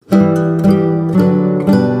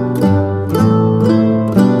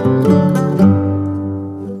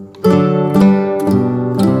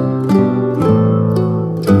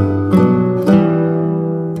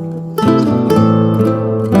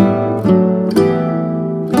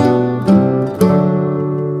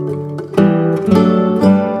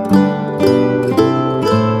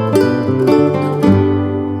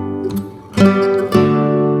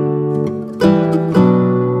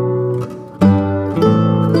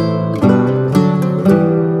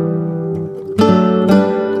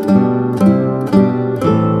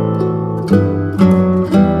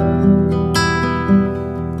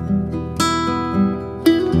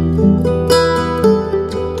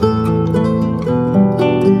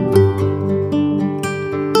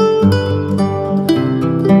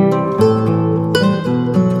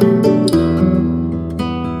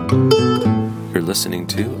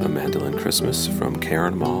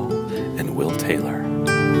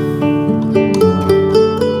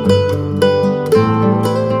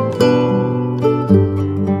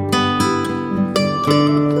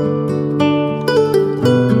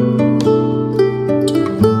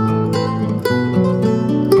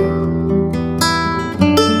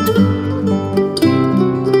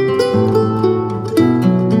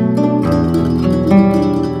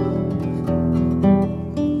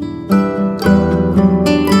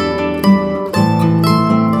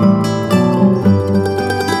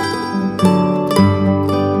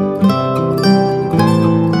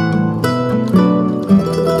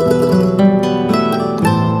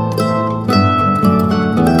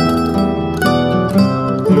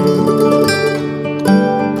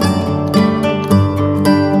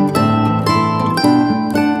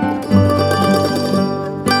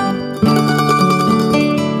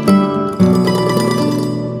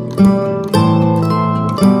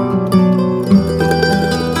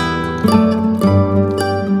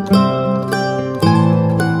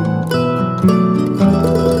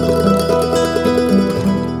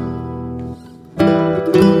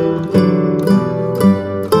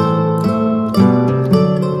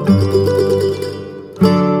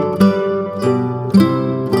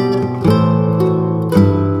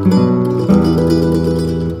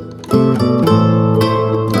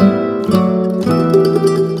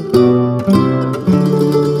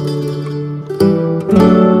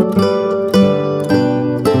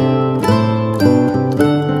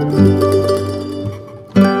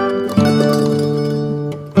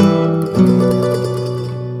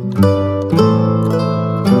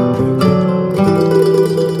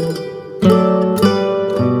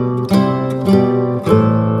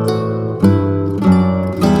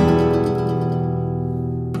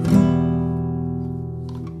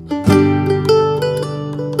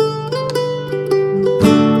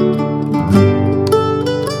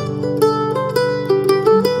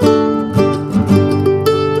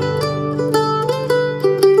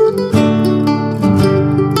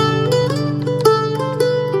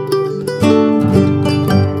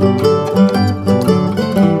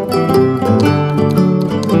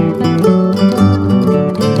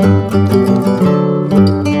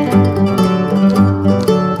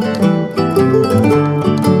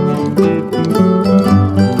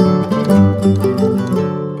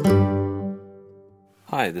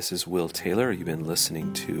this is Will Taylor. You've been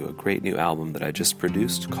listening to a great new album that I just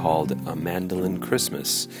produced called A Mandolin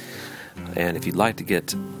Christmas. And if you'd like to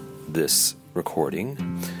get this recording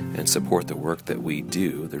and support the work that we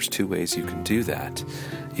do, there's two ways you can do that.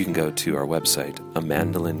 You can go to our website,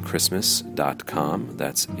 amandolinchristmas.com.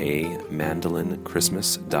 That's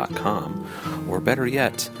amandolinchristmas.com. Or better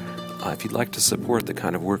yet, if you'd like to support the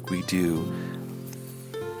kind of work we do,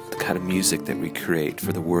 the kind of music that we create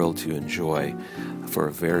for the world to enjoy for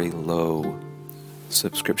a very low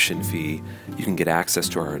subscription fee, you can get access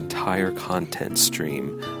to our entire content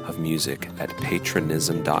stream of music at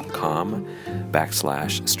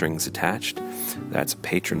patronism.com/strings-attached. That's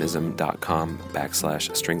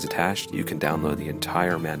patronism.com/strings-attached. You can download the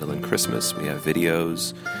entire Mandolin Christmas. We have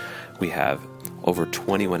videos. We have over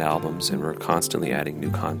 21 albums, and we're constantly adding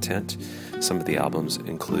new content. Some of the albums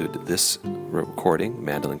include this recording,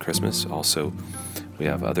 Mandolin Christmas. Also, we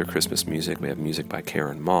have other Christmas music. We have music by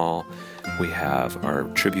Karen Mall. We have our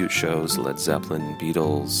tribute shows, Led Zeppelin,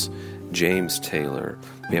 Beatles, James Taylor.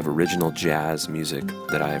 We have original jazz music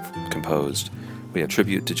that I've composed. We have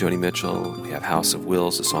tribute to Joni Mitchell. We have House of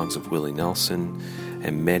Wills, the songs of Willie Nelson,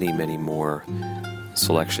 and many, many more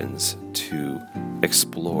selections to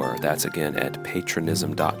explore. That's again at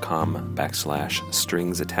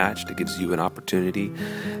patronism.com/strings-attached. It gives you an opportunity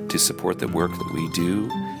to support the work that we do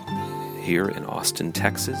here in Austin,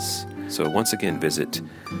 Texas. So once again, visit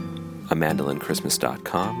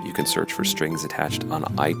amandolinchristmas.com. You can search for Strings Attached on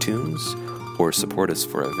iTunes or support us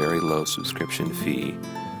for a very low subscription fee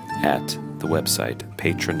at the website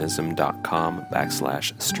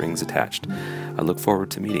patronism.com/strings-attached. I look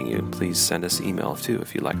forward to meeting you. Please send us email too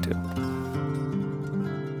if you'd like to.